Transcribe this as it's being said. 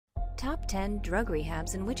Top 10 Drug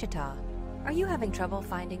Rehabs in Wichita. Are you having trouble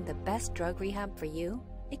finding the best drug rehab for you?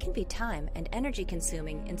 It can be time and energy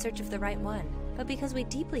consuming in search of the right one, but because we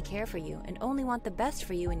deeply care for you and only want the best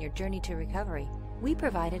for you in your journey to recovery, we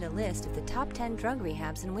provided a list of the top 10 drug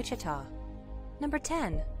rehabs in Wichita. Number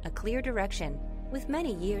 10, A Clear Direction. With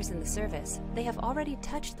many years in the service, they have already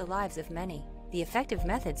touched the lives of many. The effective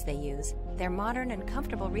methods they use, their modern and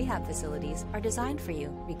comfortable rehab facilities are designed for you,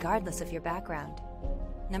 regardless of your background.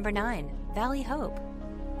 Number 9, Valley Hope.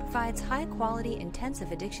 Provides high-quality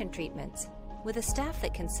intensive addiction treatments. With a staff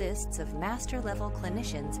that consists of master-level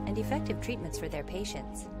clinicians and effective treatments for their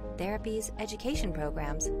patients. Therapies, education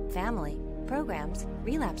programs, family programs,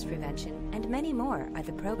 relapse prevention, and many more are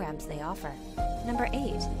the programs they offer. Number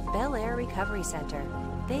 8, Bel Air Recovery Center.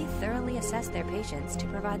 They thoroughly assess their patients to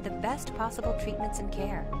provide the best possible treatments and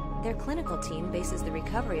care. Their clinical team bases the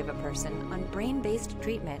recovery of a person on brain-based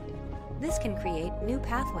treatment. This can create new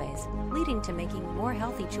pathways, leading to making more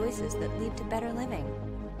healthy choices that lead to better living.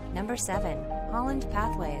 Number 7, Holland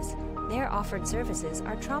Pathways. Their offered services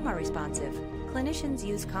are trauma responsive. Clinicians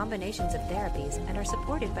use combinations of therapies and are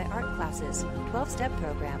supported by art classes, 12-step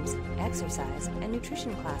programs, exercise, and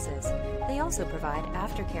nutrition classes. They also provide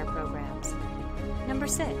aftercare programs. Number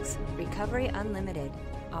 6, Recovery Unlimited.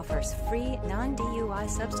 Offers free non-DUI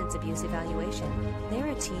substance abuse evaluation. They're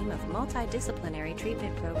a team of multidisciplinary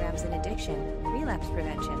treatment programs in addiction, relapse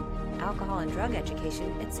prevention, alcohol and drug education,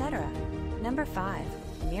 etc. Number 5,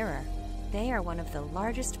 Mirror. They are one of the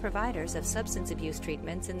largest providers of substance abuse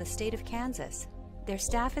treatments in the state of Kansas. Their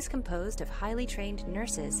staff is composed of highly trained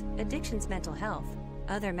nurses, addictions mental health,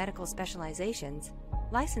 other medical specializations,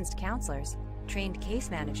 licensed counselors, trained case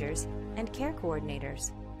managers, and care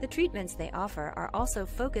coordinators. The treatments they offer are also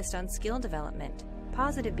focused on skill development,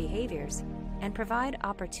 positive behaviors, and provide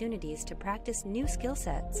opportunities to practice new skill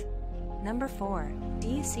sets. Number 4,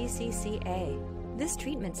 DCCCA. This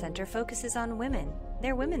treatment center focuses on women.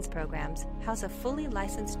 Their women's programs house a fully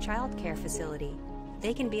licensed child care facility.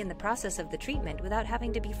 They can be in the process of the treatment without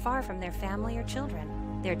having to be far from their family or children.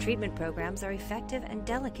 Their treatment programs are effective and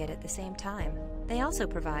delicate at the same time. They also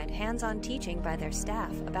provide hands-on teaching by their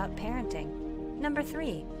staff about parenting. Number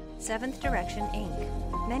 3, Seventh Direction,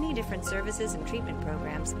 Inc. Many different services and treatment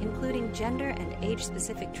programs, including gender and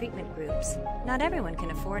age-specific treatment groups. Not everyone can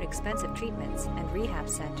afford expensive treatments and rehab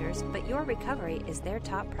centers, but your recovery is their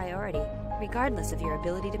top priority, regardless of your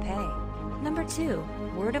ability to pay. Number 2,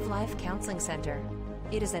 Word of Life Counseling Center.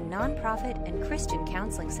 It is a nonprofit and Christian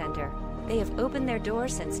counseling center. They have opened their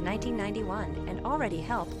doors since 1991 and already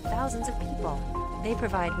helped thousands of people. They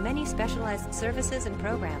provide many specialized services and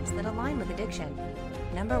programs that align with addiction.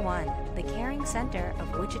 Number 1, the Caring Center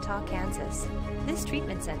of Wichita, Kansas. This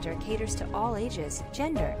treatment center caters to all ages,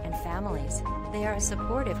 gender, and families. They are a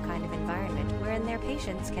supportive kind of environment wherein their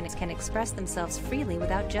patients can express themselves freely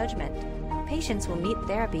without judgment. Patients will meet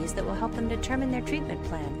therapies that will help them determine their treatment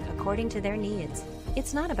plan according to their needs.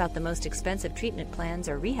 It's not about the most expensive treatment plans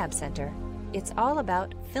or rehab center. It's all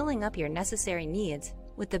about filling up your necessary needs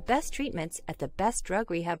with the best treatments at the best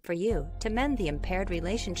drug rehab for you to mend the impaired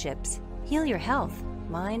relationships, heal your health,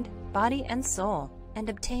 mind, body, and soul, and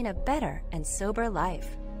obtain a better and sober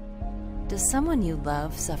life. Does someone you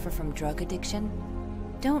love suffer from drug addiction?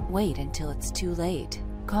 Don't wait until it's too late.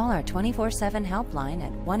 Call our 24/7 helpline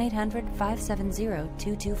at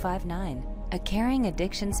 1-800-570-2259. A caring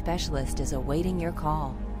addiction specialist is awaiting your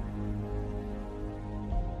call.